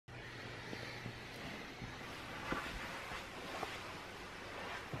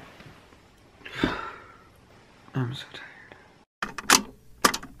I'm so tired.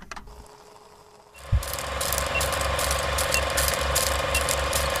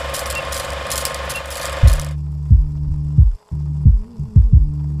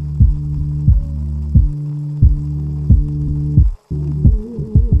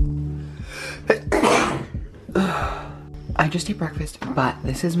 I just ate breakfast, but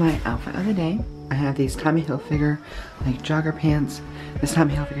this is my outfit of the day. I have these Tommy Hilfiger like jogger pants, this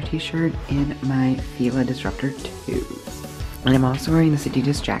Tommy Hilfiger t-shirt, and my Fila Disruptor 2s. And I'm also wearing this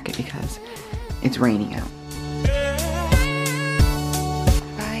Adidas jacket because it's raining out.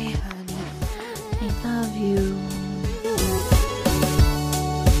 Bye, honey. I love you.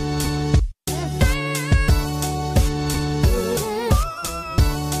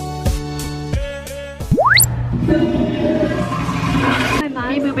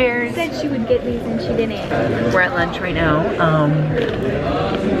 Hey, Boo Bears. Said she would get these and she didn't. We're at lunch right now.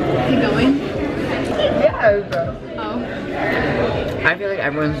 Keep going? Yes. Oh. I feel like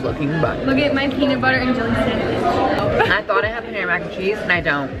everyone's looking, but Look at my peanut butter and jelly sandwich. I thought I had Panera mac and cheese, and I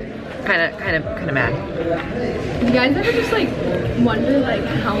don't. Kind of mad. You guys ever just like wonder like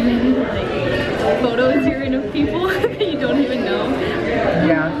how many like photos you're in of people that you don't even know?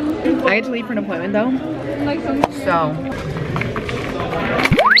 Yeah. I get to leave for an appointment though. Like So.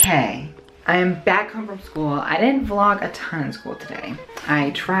 Hey, I am back home from school. I didn't vlog a ton in school today.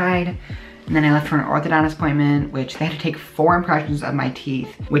 I tried, and then I left for an orthodontist appointment, which they had to take 4 impressions of my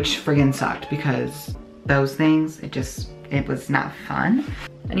teeth, which friggin' sucked because those things, it was not fun.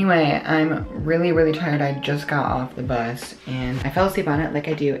 Anyway, I'm really tired. I just got off the bus and I fell asleep on it like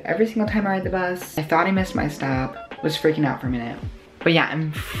I do every single time I ride the bus. I thought I missed my stop, was freaking out for a minute. But yeah,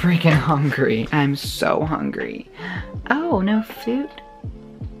 I'm freaking hungry. I'm so hungry. Oh, no food?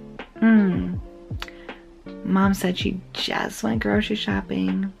 Mom said she just went grocery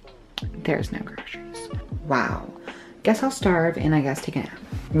shopping. There's no groceries. Wow. Guess I'll starve and I guess take a nap.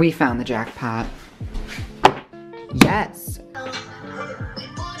 We found the jackpot. Yes.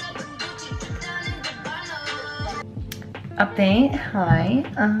 Update, hi.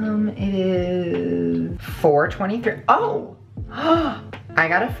 It is 4:23. Oh! I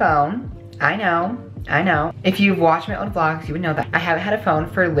got a phone. I know. If you've watched my old vlogs, you would know that I haven't had a phone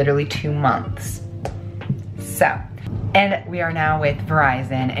for literally 2 months. So, and we are now with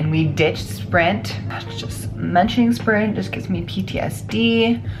Verizon and we ditched Sprint. Just mentioning Sprint just gives me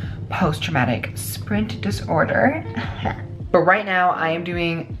PTSD, post-traumatic Sprint disorder. But right now I am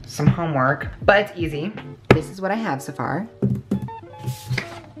doing some homework, but it's easy. This is what I have so far.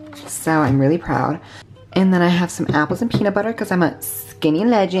 So I'm really proud. And then I have some apples and peanut butter because I'm a skinny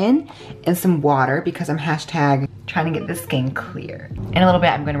legend, and some water because I'm hashtag trying to get the skin clear. In a little bit,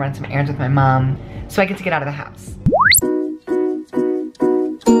 I'm going to run some errands with my mom so I get to get out of the house.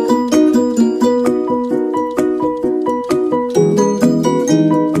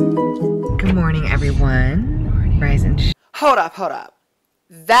 Good morning, everyone. Rising. Hold up.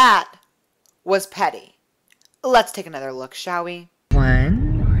 That was petty. Let's take another look, shall we?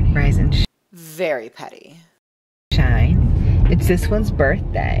 Rising. Very petty. Shine. It's this one's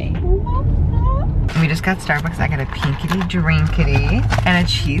birthday. We just got Starbucks. I got a pinkity drinkity and a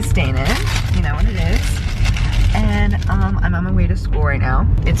cheese Danish. You know what it is. And I'm on my way to school right now.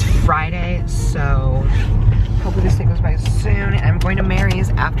 It's Friday, so hopefully this day goes by soon. And I'm going to Mary's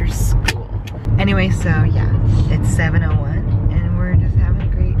after school. Anyway, so yeah, it's 7:01 and we're just having a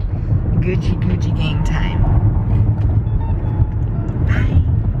great Gucci gang time.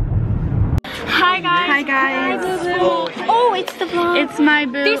 Hi guys. Hi guys. Hi, Boo Boo. Oh, it's the vlog. It's my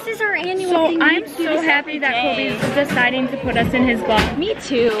boo. This is our annual So thing. I'm so happy that Colby's deciding to put us in his vlog. Me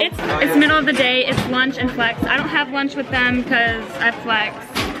too. It's middle of the day. It's lunch and flex. I don't have lunch with them because I flex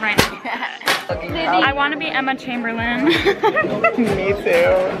right now. I want to be Emma Chamberlain. Me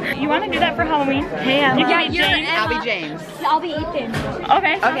too. You want to do that for Halloween? Hey, Emma. You can be You're James. I'll be James. I'll be Ethan.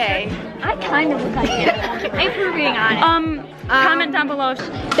 Okay. Okay. I kind of look like you. If we're being honest. Comment down below.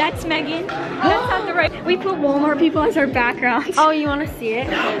 That's Megan. That's on the right. We put Walmart people as our backgrounds. Oh, you want to see it?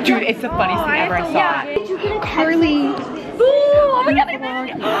 Dude, it's the funniest thing ever I saw. Yeah. Did you get a Carly? Ooh, oh my god.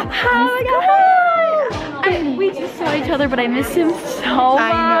 Oh my god. We just saw each other, but I missed him so much.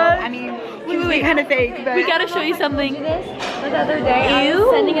 I know. I mean, he was kind of fake, but we gotta show you something. The other day, I was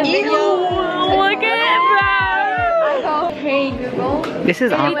sending a video. Look at I go, hey Google. this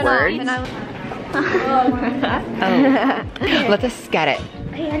is awkward. Let us get it.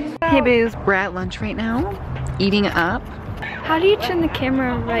 Hey boos, we're at lunch right now, eating up. How do you turn the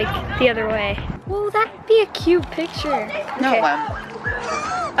camera like the other way? Well, that'd be a cute picture. No,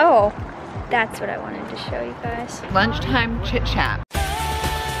 Oh, that's what I wanted to show you guys. lunchtime chit chat.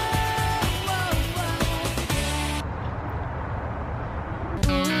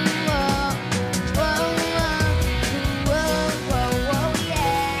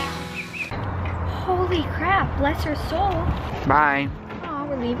 Holy crap, bless her soul. Bye. Aw,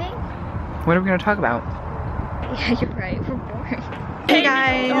 we're leaving? What are we gonna talk about? Yeah, you're right, we're boring. Hey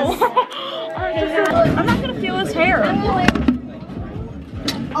guys. I'm not gonna feel his hair.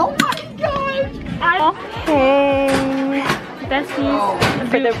 Oh my gosh. Hey. Besties.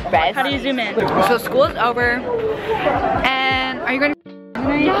 For the best. How do you zoom in? So school is over, and are you going to?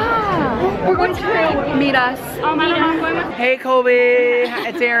 Yeah. We're going to meet us. I'm going with. Hey Colby,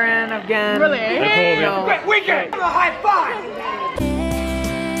 it's Aaron again. Really? Hey. No. Great weekend! A high five!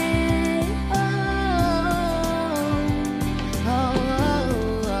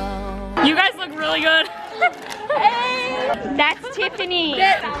 You guys look really good. That's Tiffany.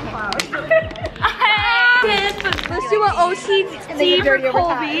 Let's do an OCD for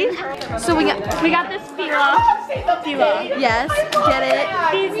Colby. So we got this Fila. Yes, get it.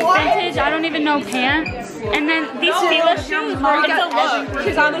 These vintage, I don't even know pants. And then these Fila shoes. It's a look.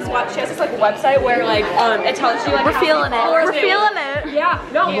 She's on this web. She has this like website where like it tells you like we're feeling it. We're feeling it. Yeah,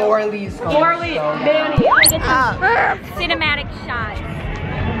 no. Morley's going. Morley, Manny. Cinematic shot.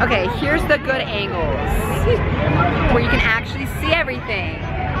 Okay, here's the good angles where you can actually see everything.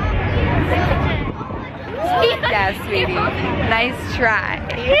 Yes, sweetie. Nice try.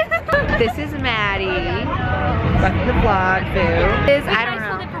 This is Maddie. Welcome to the vlog, boo. I don't know.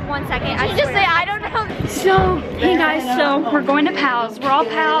 Hold it for 1 second. I just say I don't know. So, hey guys, so we're going to Pals. We're all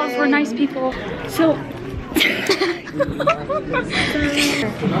pals, we're nice people. So,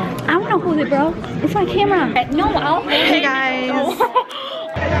 I want to hold it, bro. It's my camera. No, I'll hold it. Hey guys.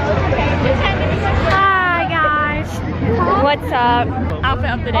 Hi guys. What's up? Outfit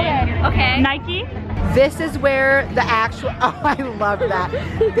of the day. Okay. Nike. This is where the actual, oh I love that.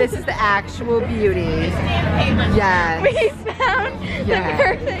 This is the actual beauty. Yes. We found the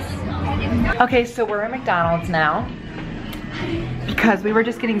perfect. Okay, so we're at McDonald's now. Because we were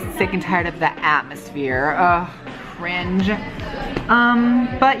just getting sick and tired of the atmosphere. Ugh, cringe.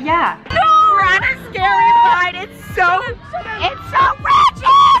 But yeah. No! We're on a scary ride. It's so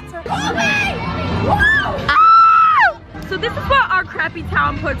ratchet! So this is what our crappy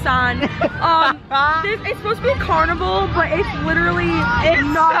town puts on. It's supposed to be a carnival, but it's literally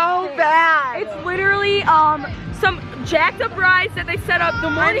not so bad. It's literally some jacked up rides that they set up the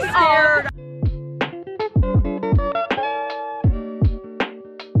morning of.